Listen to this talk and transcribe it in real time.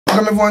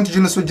Welcome everyone to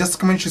Junosuede, just a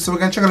commentary. So we're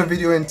gonna check out a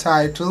video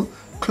entitled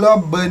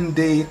Club Burn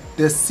Day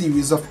the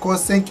series. Of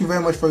course, thank you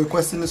very much for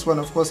requesting this one.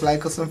 Of course,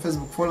 like us on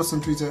Facebook, follow us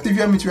on Twitter. If you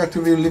want me to react to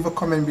the video, leave a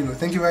comment below.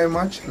 Thank you very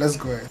much. Let's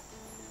go ahead.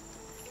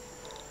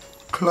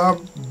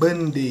 Club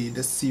Burn Day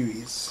the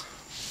series.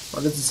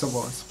 What is this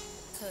about?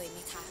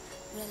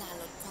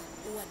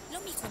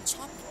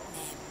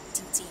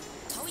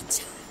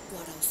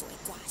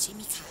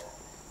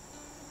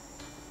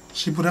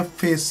 She put her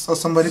face, or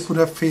somebody put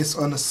her face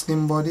on a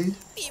slim body.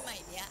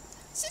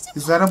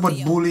 Is that about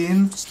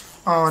bullying?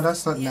 Oh,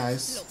 that's not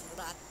nice.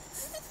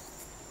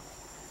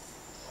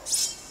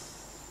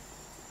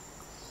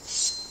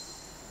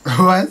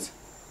 What?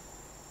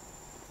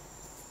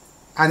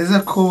 And these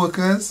are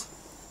co-workers?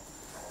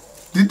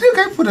 Did you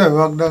guys put a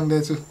rock down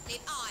there too?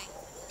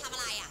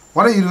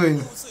 What are you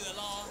doing?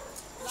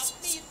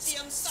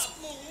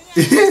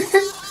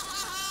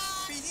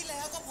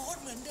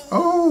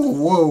 Oh,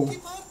 whoa.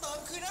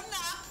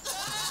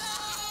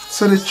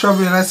 So the trouble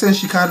in that sense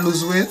she can't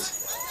lose weight?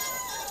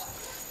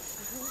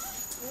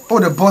 Oh,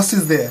 the boss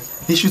is there.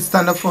 He should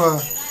stand up for her.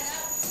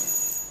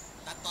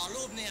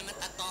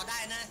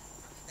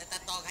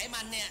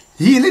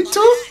 He in it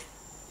too?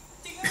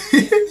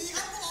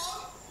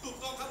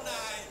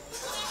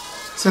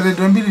 So they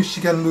don't believe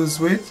she can lose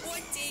weight?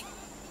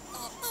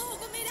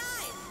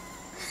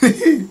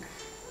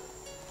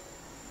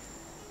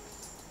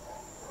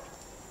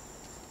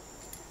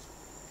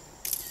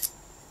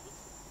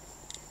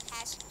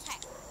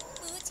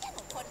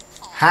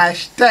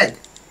 Hashtag.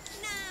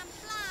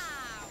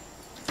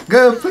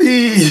 Girl,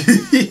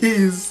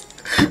 please.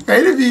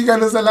 Why do you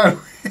gonna salad?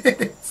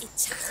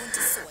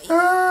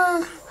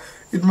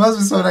 It must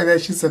be something like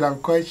that she said, I'm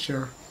quite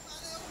sure.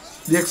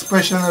 The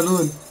expression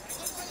alone.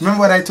 Remember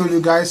what I told you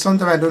guys?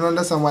 Sometimes I don't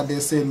understand what they're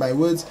saying by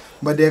words,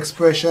 but the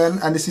expression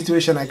and the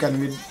situation I can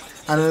read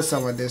and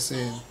understand what they're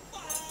saying.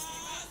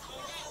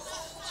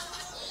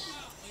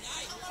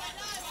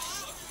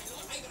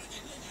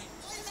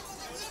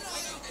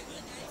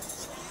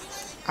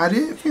 Are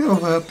they looking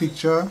over her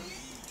picture?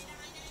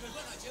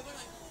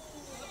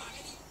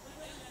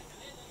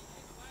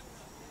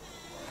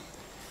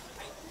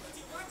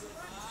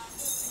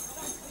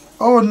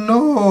 Oh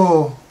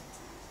no!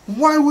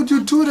 Why would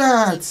you do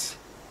that?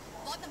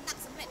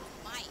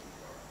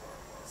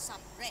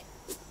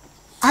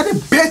 Are they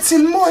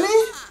betting money?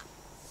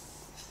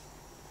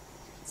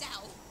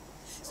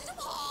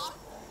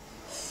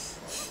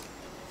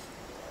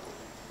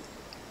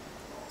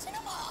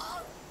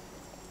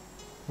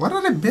 What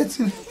are they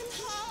betting?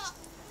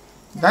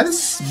 That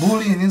is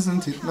bullying,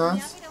 isn't it, not?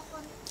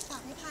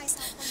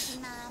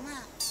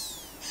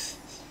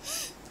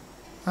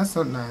 That's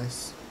not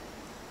nice.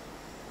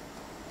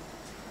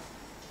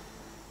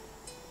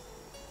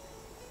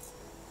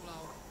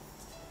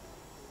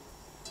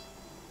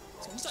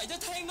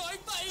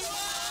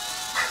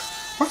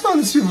 What's on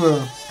this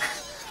people?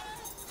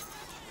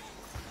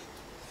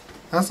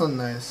 That's not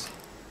nice.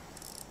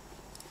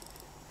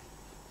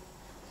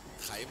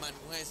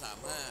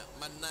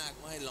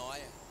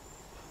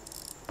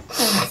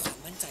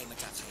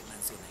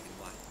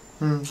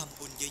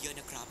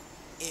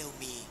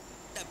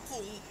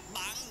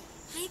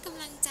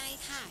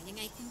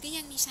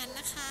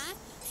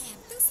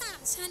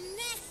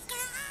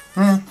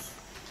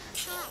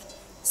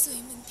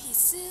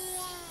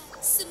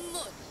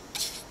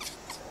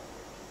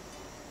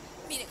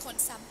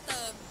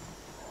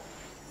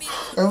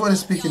 Everyone is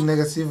speaking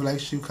negative like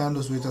she can't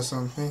lose weight or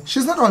something.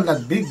 She's not all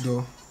that big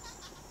though.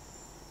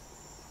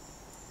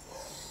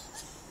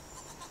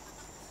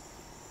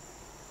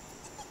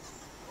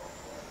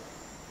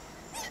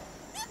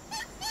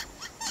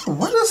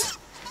 What is...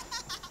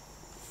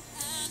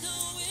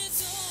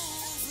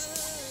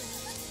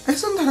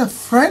 Isn't that a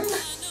friend?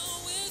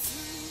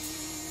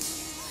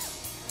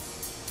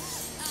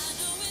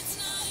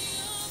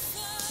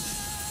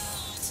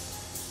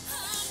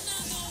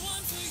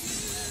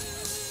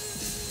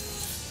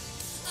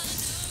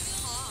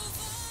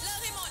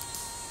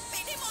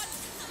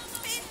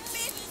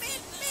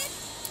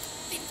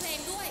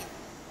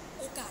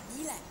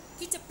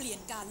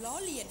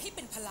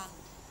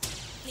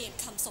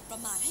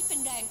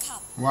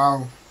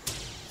 Wow.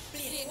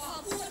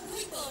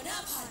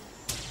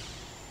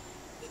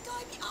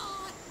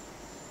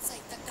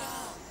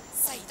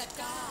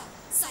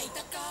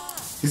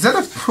 Is that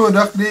a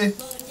product there?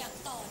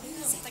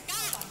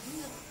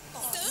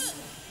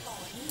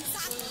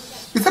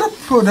 Is that a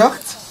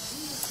product?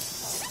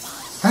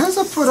 Has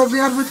a product they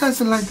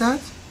advertising like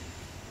that?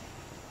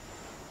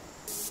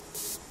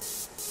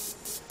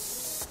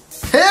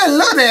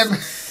 Hello then!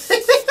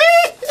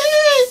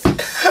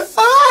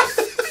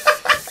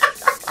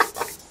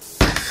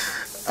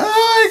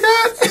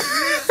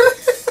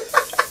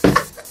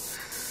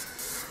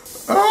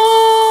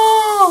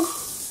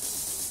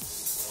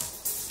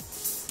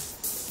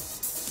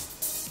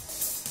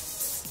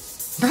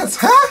 That's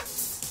her?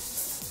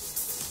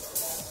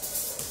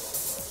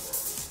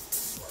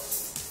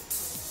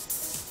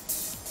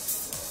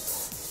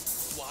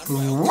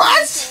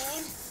 What?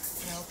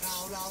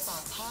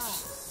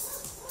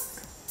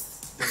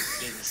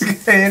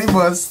 Any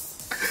boss.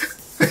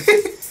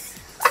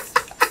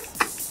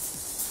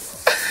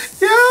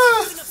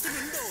 Yeah.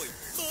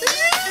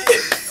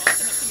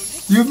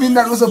 You mean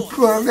that was a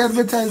product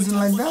advertising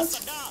like that?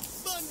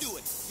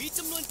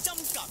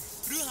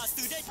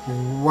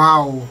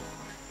 Wow.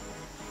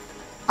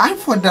 I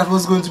thought that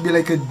was going to be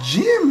like a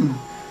gym.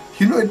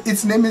 You know,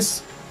 its name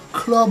is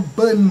Club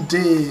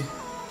Bundy.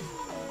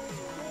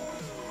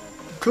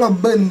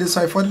 Club Bundy,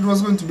 so I thought it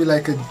was going to be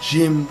like a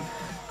gym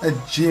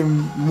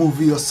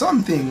movie or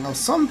something.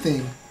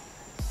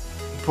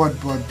 But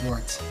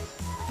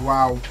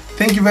wow,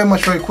 thank you very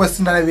much for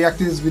requesting that I react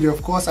to this video.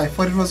 Of course, I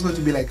thought it was going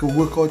to be like a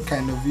workout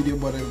kind of video,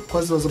 but of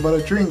course it was about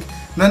a drink.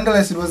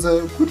 Nonetheless, it was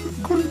a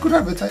good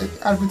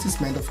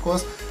advertisement. Of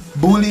course,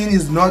 bullying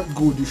is not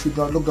good. You should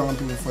not look down on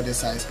people for their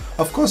size.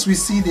 Of course, we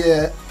see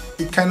there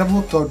it kind of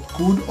worked out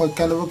good, or it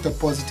kind of worked out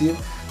positive,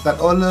 that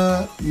all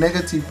the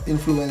negative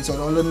influence or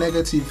all the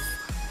negative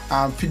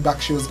feedback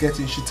she was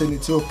getting, she turned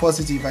it to a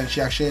positive, and she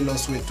actually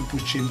lost weight to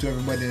push shame to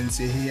everybody and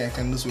say, hey, I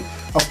can lose weight.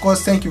 Of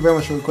course, thank you very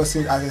much for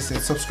requesting. As I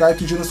said, subscribe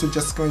to Junosuede,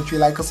 just commentary,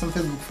 like us on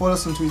Facebook, follow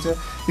us on Twitter.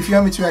 If you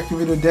want me to react to a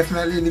video,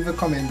 definitely leave a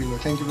comment below.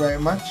 Thank you very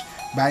much.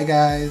 Bye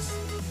guys.